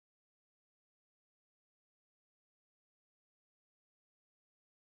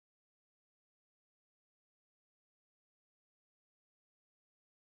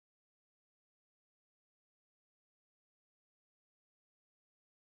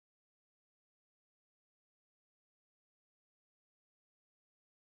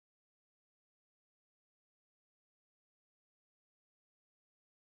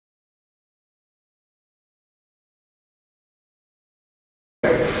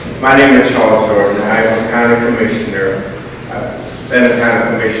My name is Charles Jordan. I am a county commissioner. I've been a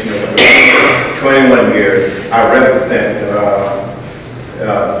county commissioner for 21 years. I represent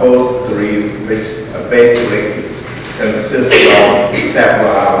post 3, which basically consists of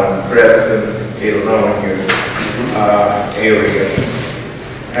Sapelo Island, Crescent, Illinois area.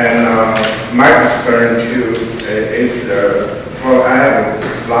 And my concern too is, well, I have a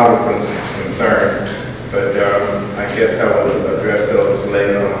lot of concern, but I guess I will address those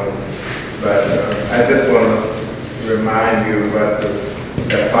later on. But I just want to remind you about the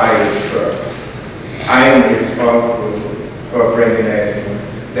fire truck. I am responsible for bringing that in.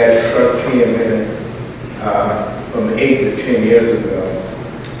 That truck came in from 8 to 10 years ago,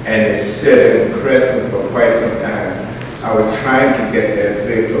 and it's sitting in Crescent for quite some time. I was trying to get that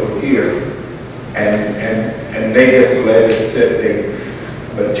vehicle here, and they just let it sit there.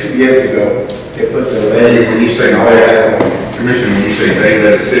 But 2 years ago, they put the legs. When you say that, Commissioner, when you say they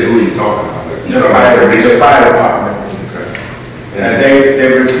let it sit, who are you talking about? The fire department. Okay. And they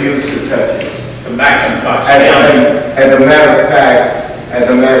refused to touch it. The maximum cost. As a matter of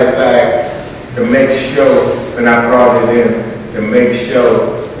fact, to make sure, when I brought it in, to make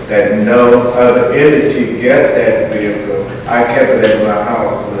sure that no other entity get that vehicle, I kept it at my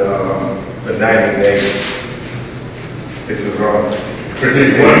house for 90 days. It was wrong. When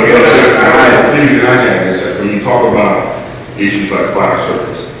you talk about issues like fire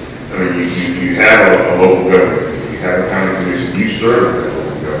service, I mean, you have a local government, you have a county commission, you serve that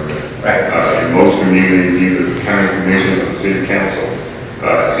local government. Right. In most communities, either the county commission or the city council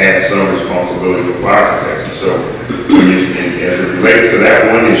has some responsibility for fire protection. So, as it relates to that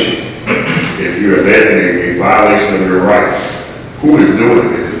one issue, if you're alleging a violation of your rights, who is doing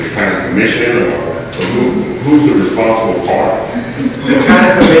it? Is it the county commission or who's the responsible party? The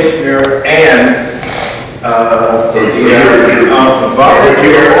county commissioner and the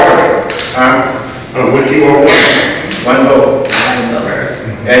volunteer party. What you are one vote.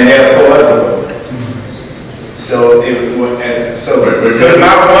 And there are 4 other votes. So it would, could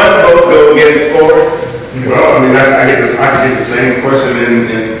not one vote go against 4? Well, I mean, I get the same question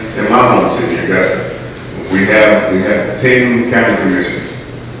in my home city, Augusta. We have 10 county commissioners.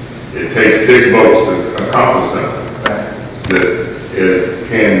 It takes 6 votes to accomplish something.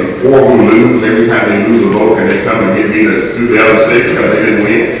 Can the 4 who lose, every time they lose a vote, can they come and get me to do the other 6 because they didn't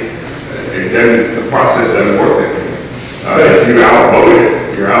win? The process doesn't work that way. If you're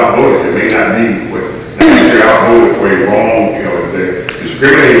outvoted, you're outvoted. It may not be what you're outvoted for a wrong, if they're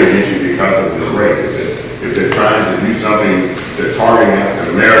discriminating against you because of the race. If they're trying to do something, they're targeting African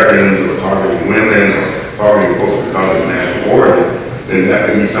Americans or targeting women or targeting folks because of national origin, then that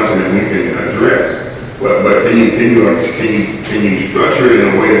may be something that we can address. But can you structure it in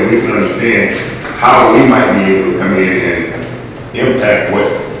a way that we can understand how we might be able to come in and impact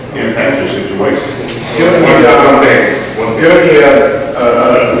the situation? During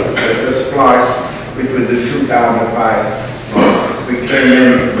the splash, which was the 2005, we came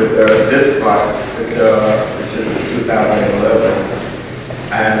in with this splash, which is 2011,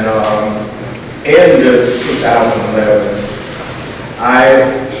 and in this 2011, I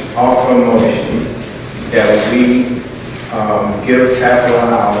offer a motion that we give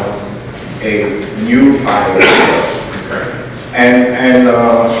Sapelo Island a new fire and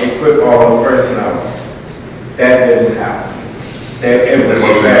equip all the personnel. That didn't happen. It was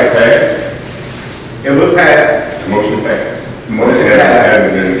passed. It was passed. The motion passed.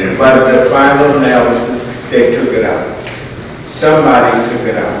 But the final analysis, they took it out. Somebody took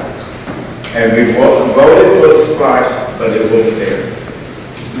it out. And we voted for a splash, but it wasn't there.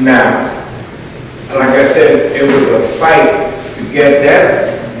 Now, like I said, it was a fight to get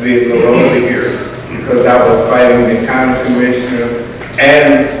that vehicle over here because I was fighting the county commissioner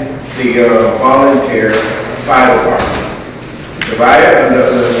and the volunteer fire department. The fire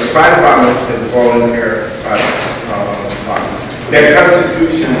department is the volunteer fire department. Their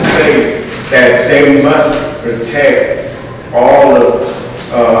constitution says that they must protect all of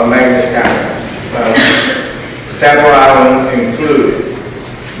Magnus County, Sapelo Island included.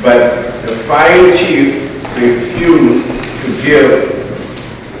 But the fire chief refused to give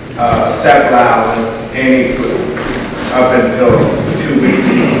Sapelo Island any food up until 2 weeks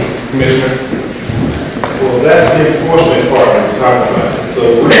ago. Commissioner? Well, that's the enforcement part we're talking about. So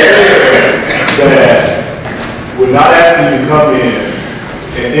we're not asking you to come in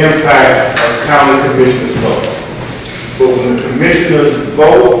and impact a county commissioner's vote. But when the commissioners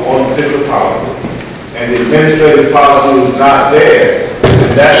vote on a particular policy and the administrative policy is not there,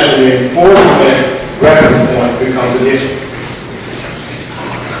 then that's when the enforcement reference point becomes an issue.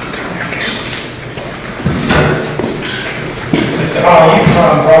 Mr. Hall, you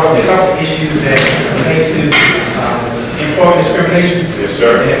brought up a couple issues that relate to employment discrimination. Yes,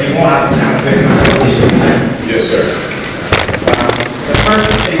 sir. And if you want, I can kind of address some of those issues. Yes, sir. The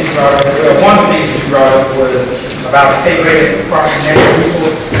first thing you brought up, well, one of the things you brought up was about the pay grade of Department of Natural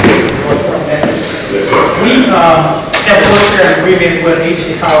Resources. Yes, sir. We have a work sharing agreement with an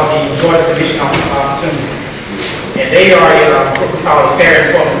agency called the Georgia Commission on Equal Opportunity. And they are what we call a fair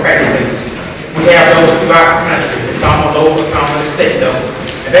employment practices. We have those throughout the country. Some are local, some are the state level.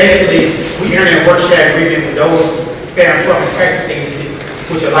 And basically, we enter in a work sharing agreement with those fair employment practice agencies,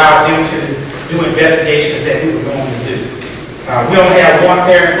 which allows them to do investigations that we were going to do. We only have one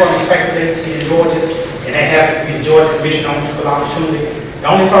fair employment practice agency in Georgia, and that happens to be the Georgia Commission on Equal Opportunity. The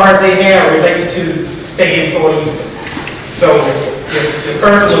only part they have relates to state employees. So if the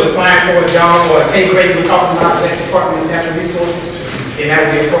person was applying for a job or a pay grade we're talking about at the Department of Natural Resources, then that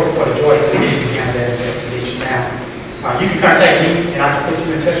would be appropriate for the Georgia Commission to have that investigation. Now, you can contact me and I can put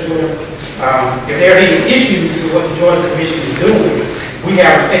you in touch with them. If there are any issues with what the Georgia Commission is doing, we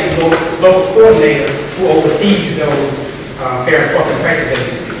have a state and local coordinator who oversees those fair employment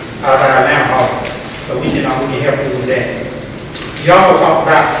practices out of our Atlanta office. So we can help you with that. You also talked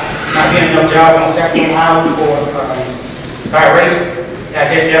about not being enough jobs on Sapelo Island for by race. I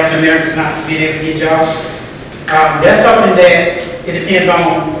guess the African Americans not being able to get jobs. That's something that it depends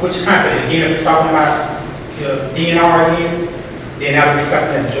on which company. Again, if we're talking about the DNR again, then that would be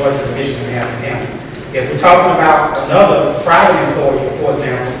something that the Georgia Commission would have to handle. If we're talking about another private employer, for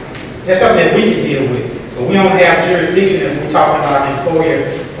example, that's something that we can deal with. But we don't have jurisdiction if we're talking about an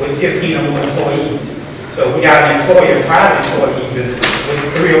employer with 15 or more employees. So we got an employer, private employee, even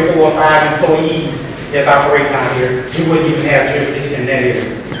with 3 or 4 or 5 employees that's operating out here, we wouldn't even have jurisdiction in that area.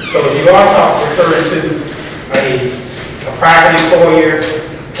 So if you are referring to a private employer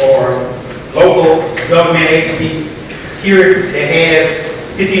or local government agency here that has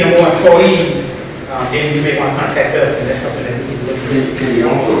 15 or more employees, then you may want to contact us, and that's something that we can look at. Can you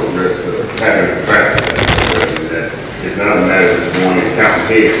also address the pattern of practice that it's not a matter of going and counting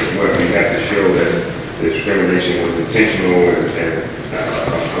heads, but we have to show that the discrimination was intentional, and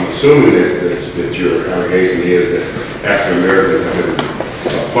I'm assuming that your allegation is that African Americans have been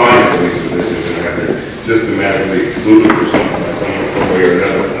applying for these positions and have been systematically excluded for some way or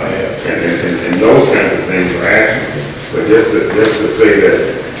another, and those kinds of things are actions. But just to say that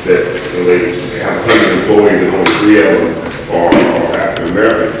they have 100 employees and only 3 of them are African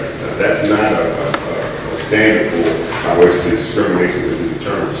American, that's not a standard for how it's discrimination is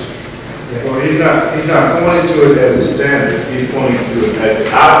determined. Well, he's not pointing to it as a standard. He's pointing to it as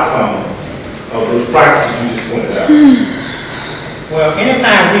the outcome of those practices you just pointed out. Well,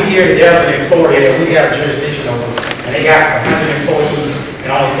 anytime we hear that there's an employer that we have jurisdiction over, and they got 100 employees,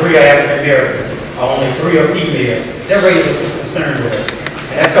 and only 3 are African American, or only 3 are female, that raises a concern with us.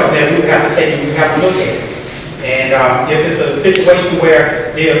 And that's something that we have to take and we have to look at. And if it's a situation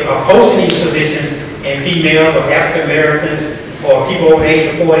where they're posting these positions and females or African Americans or people over the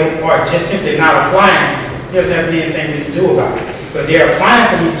age of 40 are just simply not applying, there's never anything we can do about it. But they're applying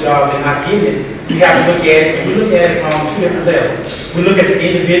for these jobs and not getting it. We have to look at it, and we look at it on 2 different levels. We look at the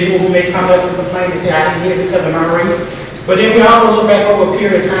individual who may come to us and complain and say, I didn't get it because of my race. But then we also look back over a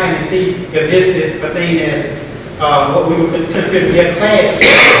period of time to see if this is a thing that's what we would consider to be a class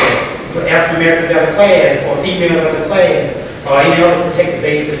for African Americans as a class, or females as a class, or any other protected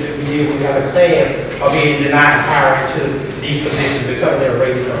basis that we deal with as a class, or being denied hiring to these positions because of their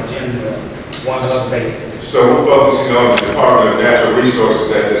race or gender or one other basis. So we're focusing on the Department of Natural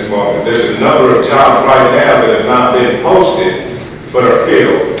Resources at this moment. There's a number of jobs right now that have not been posted, but are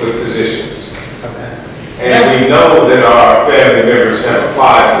filled with positions. And we know that our family members have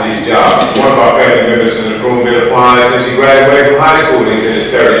applied for these jobs. One of our family members in this room been applying since he graduated from high school. He's in his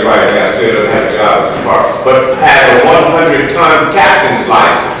 30s right now, still doesn't have a job at the department, but has a 100-ton captain's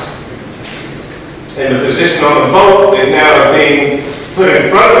license. And the position on the boat that now is being put in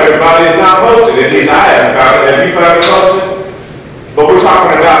front of everybody is not posted. At least I haven't found it. Have you found it posted? But we're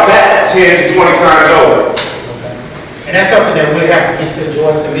talking about that 10 to 20 times over. And that's something that we'll have to get to the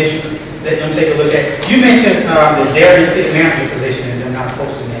Georgia Commission. Let them take a look at. You mentioned the dairy city manager position and they're not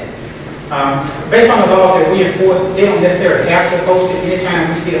posting that. Based on the laws that we enforce, they don't necessarily have to post it.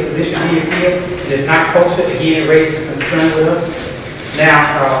 Anytime we see a position being filled and it's not posted, again, it raises concern with us.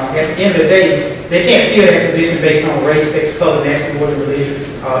 Now, at the end of the day, they can't fill that position based on race, sex, color, national order, religion,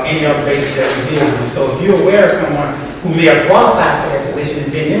 any other basis that we deal with. So if you're aware of someone who may have qualified for that position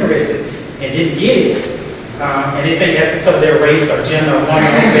and been interested and didn't get it, and they think that's because of their race or gender or one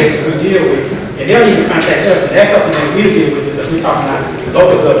other basis we deal with, and they'll need to contact us, and that's something that we'll deal with because we're talking about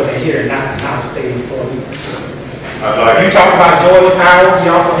local government here and not state employees. I'd like. You talk about Georgia Power, we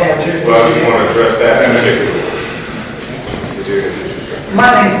also have jurisdiction. Well, I just want to address that in particular. My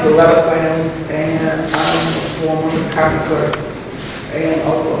name is Loretta Sams, and I'm a former county clerk and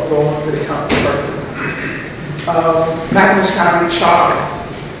also a former city council person. McIntosh County Charter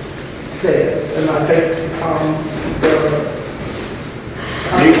says, and I think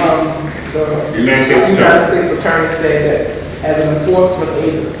the United States Attorney said that as an enforcement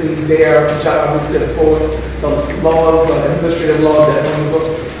agency, their job is to enforce the laws or administrative laws that are on the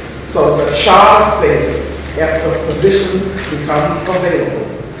books. So the charter says if the position becomes available,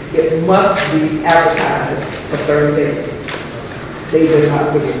 it must be advertised for 30 days. They did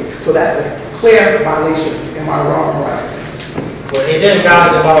not do it. So that's a clear violation. Am I wrong, right? Well, it didn't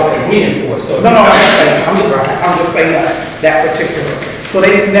violate the laws that we enforce, so. No, I'm just saying that particular. So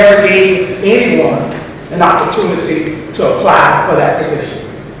they never gave anyone an opportunity to apply for that position.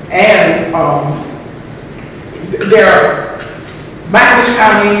 And McIntosh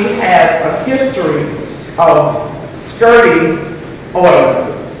County has a history of skirting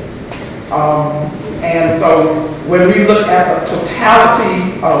ordinances. And so when we look at the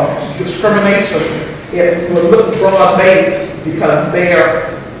totality of discrimination, it will look broad-based because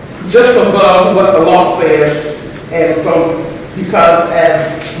they're just above what the law says. And so because,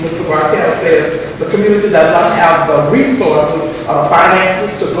 as Mr. Bartell says, the community does not have the resources or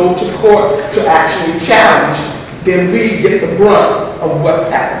finances to go to court to actually challenge, then we get the brunt of what's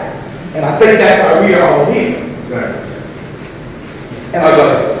happening. And I think that's why we are all here. Exactly. And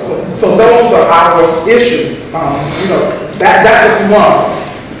so those are our issues. That's just one.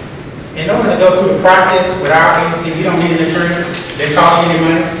 In order to go through the process with our agency, we don't need an attorney. They cost you any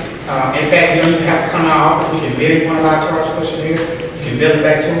money. In fact, you don't even have to come to our office. We can build one of our charge questionnaires. You can build it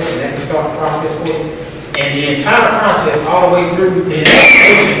back to us, and that can start the process for you. And the entire process, all the way through the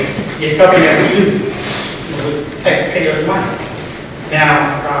investigation, is something that we do with taxpayers' money.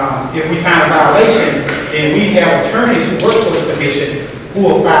 Now, if we find a violation, then we have attorneys who work for the commission who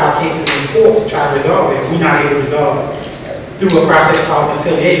will file cases in court to try to resolve it. We're not able to resolve it through a process called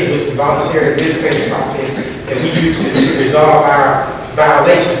conciliation, which is a voluntary administrative process that we use to resolve our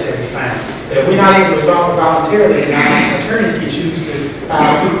violations that we find. But if we're not able to resolve it voluntarily, then our attorneys can choose to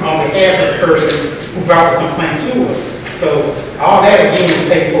file suit on behalf of the person who brought the complaint to us. So all that again is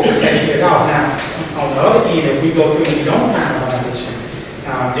paid for with taxpayer dollars. Now, on the other end, if we go through and we don't find a violation,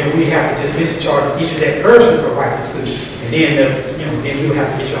 then we have to dismiss the charge of each of that person for right to sue. And then, then you have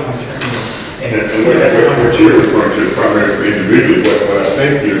to get your own attorney. And what you're referring to primarily for individuals, what I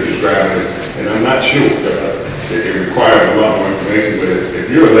think you're describing is, and I'm not sure, it requires a lot more information, but if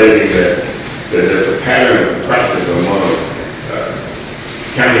you're alleging that there's a pattern of practice among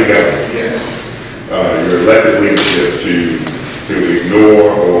county government, your elected leadership to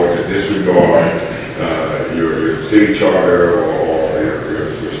ignore or to disregard your city charter or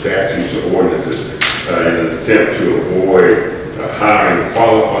your statutes or ordinances in an attempt to avoid hiring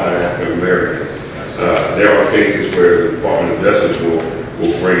qualified African Americans. There are cases where the Department of Justice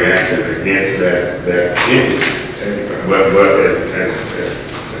will bring action against that entity. But as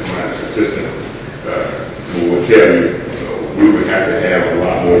my assistant will tell you, we would have to have a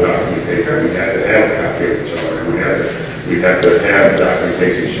lot more documentation. We have to have a copy of the charter. We have to have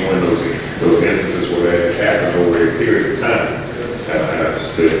documentation showing those instances where that has happened over a period of time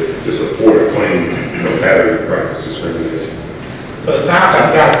to support a claim of pattern of practice discrimination. So it sounds like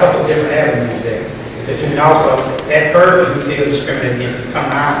you got a couple of different avenues there. Because you can also, that person who feels discriminated against can come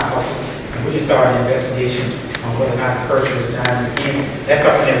to our office and we can start an investigation on whether or not the person is denied again. That's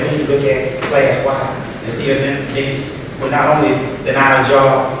something that we need to look at class-wide and see if they will not only deny a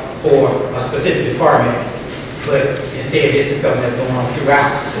job for a specific department, but instead this is something that's going on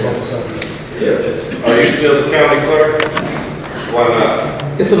throughout the local government. Yeah. Are you still the county clerk? Why not?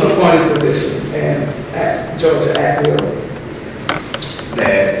 It's an appointed position and at Georgia at will.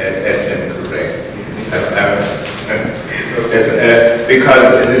 That's incorrect.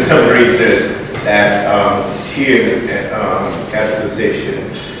 Because there's some reasons that she had a position,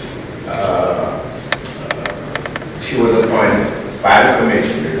 she was appointed by the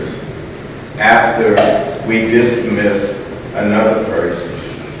commissioners after we dismissed another person.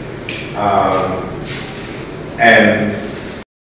 And